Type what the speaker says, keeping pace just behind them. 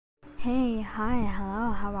Hey, hi,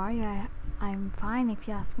 hello, how are you? I'm fine if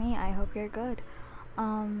you ask me. I hope you're good.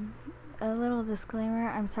 Um, a little disclaimer,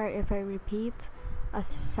 I'm sorry if I repeat a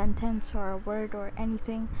sentence or a word or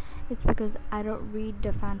anything. It's because I don't read the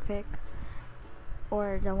fanfic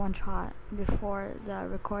or the one shot before the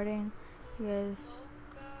recording because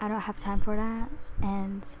I don't have time for that.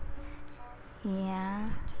 And yeah,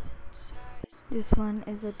 this one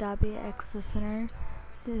is a Dabi ex listener.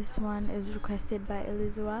 This one is requested by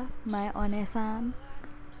Eluzzia, my oneesan.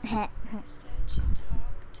 I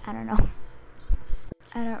don't know.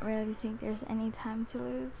 I don't really think there's any time to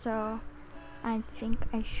lose, so I think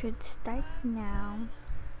I should start now.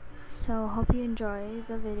 So hope you enjoy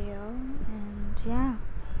the video, and yeah,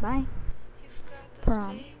 bye.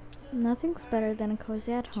 Prom. Nothing's better than a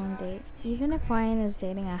cozy at-home date, even if Ryan is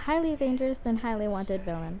dating a highly dangerous and highly wanted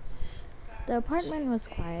villain. The apartment was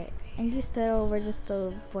quiet, and you stood over the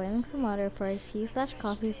stove, boiling some water for a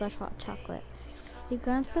tea/coffee/hot chocolate. You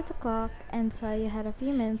glanced at the clock and saw you had a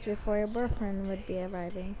few minutes before your boyfriend would be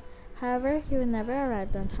arriving. However, he would never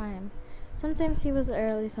arrive on time. Sometimes he was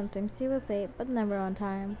early, sometimes he was late, but never on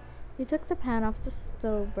time. You took the pan off the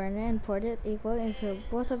stove burner and poured it equal into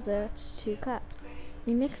both of the 2 cups.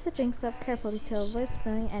 You mixed the drinks up carefully to avoid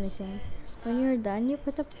spilling anything. When you were done, you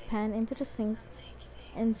put the pan into the sink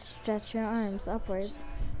and stretched your arms upwards.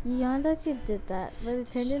 You yawned as you did that, but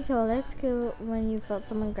it turned into a light squeal when you felt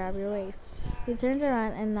someone grab your waist. You turned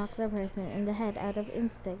around and knocked the person in the head out of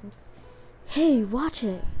instinct. "Hey, watch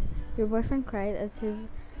it!" Your boyfriend cried as his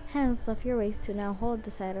hands left your waist to now hold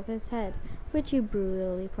the side of his head, which you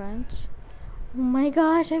brutally punched. "Oh my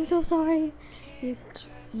gosh, I'm so sorry!" You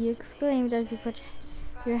exclaimed as you put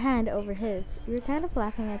your hand over his. You were kind of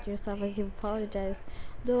laughing at yourself as you apologized,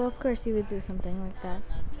 though of course you would do something like that.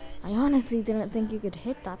 "I honestly didn't think you could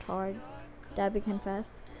hit that hard," Dabi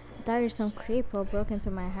confessed. "I thought you're some creep who broke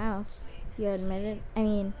into my house," you admitted.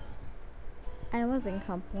 I wasn't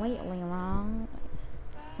completely wrong.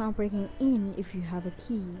 "It's not breaking in if you have a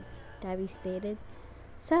key," Dabi stated.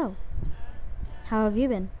 "So, how have you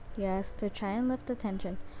been?" you asked to try and lift the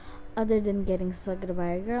tension. "Other than getting slugged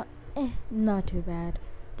by a girl, not too bad,"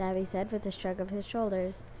 Dabi said with a shrug of his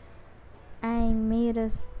shoulders. "I made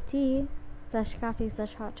us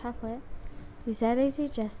tea/coffee/hot chocolate," he said as he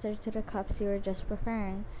gestured to the cups you were just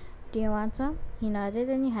preparing. "Do you want some?" He nodded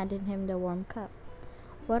and you handed him the warm cup.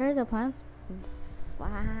 What are the plans?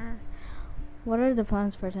 What are the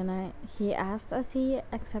plans for tonight?" he asked as he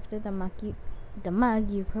accepted the mug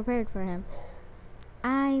you prepared for him.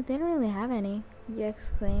 "I didn't really have any," you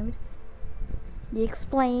exclaimed. You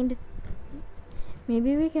explained.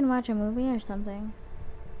 "Maybe we can watch a movie or something."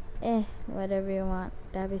 Whatever you want,"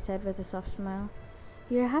 Dabi said with a soft smile.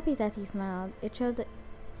 You were happy that he smiled. It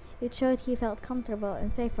showed he felt comfortable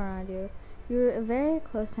and safe around you. You were very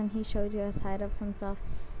close and he showed you a side of himself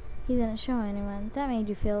he didn't show anyone. That made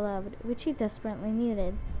you feel loved, which he desperately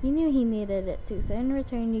needed. You knew he needed it too, so in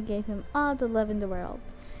return you gave him all the love in the world.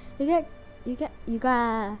 You got you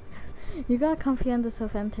got comfy on the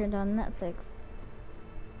sofa and turned on Netflix.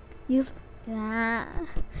 You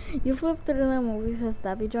flipped through the movies as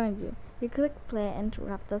Dabi joined you. You clicked play and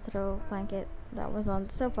wrapped the throw blanket that was on the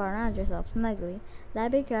sofa around yourself snugly.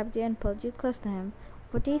 Dabi grabbed you and pulled you close to him.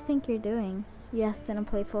 "What do you think you're doing?" you asked in a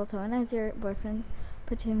playful tone as your boyfriend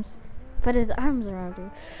put his arms around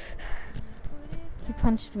you. "He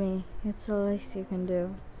punched me. It's the least you can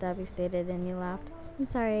do," Dabi stated, and you laughed. "I'm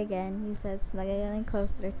sorry again," you said, snuggling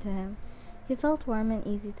closer to him. He felt warm and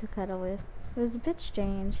easy to cuddle with. It was a bit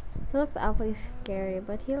strange. He looked awfully scary,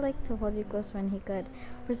 but he liked to hold you close when he could.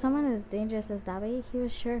 For someone as dangerous as Dabi, he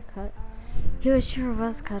was sure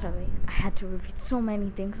was cuddly. I had to repeat so many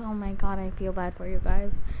things. Oh my god, I feel bad for you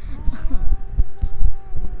guys.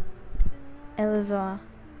 Eluzzia,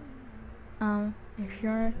 if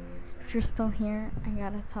you're still here, I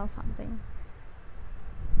gotta tell something.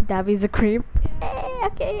 Dabi's a creep.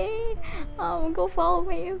 Okay. Go follow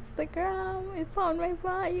my Instagram. It's on my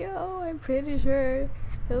bio. I'm pretty sure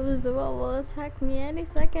Eluzzia will attack me any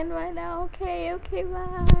second right now. Okay,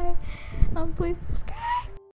 bye. Please subscribe.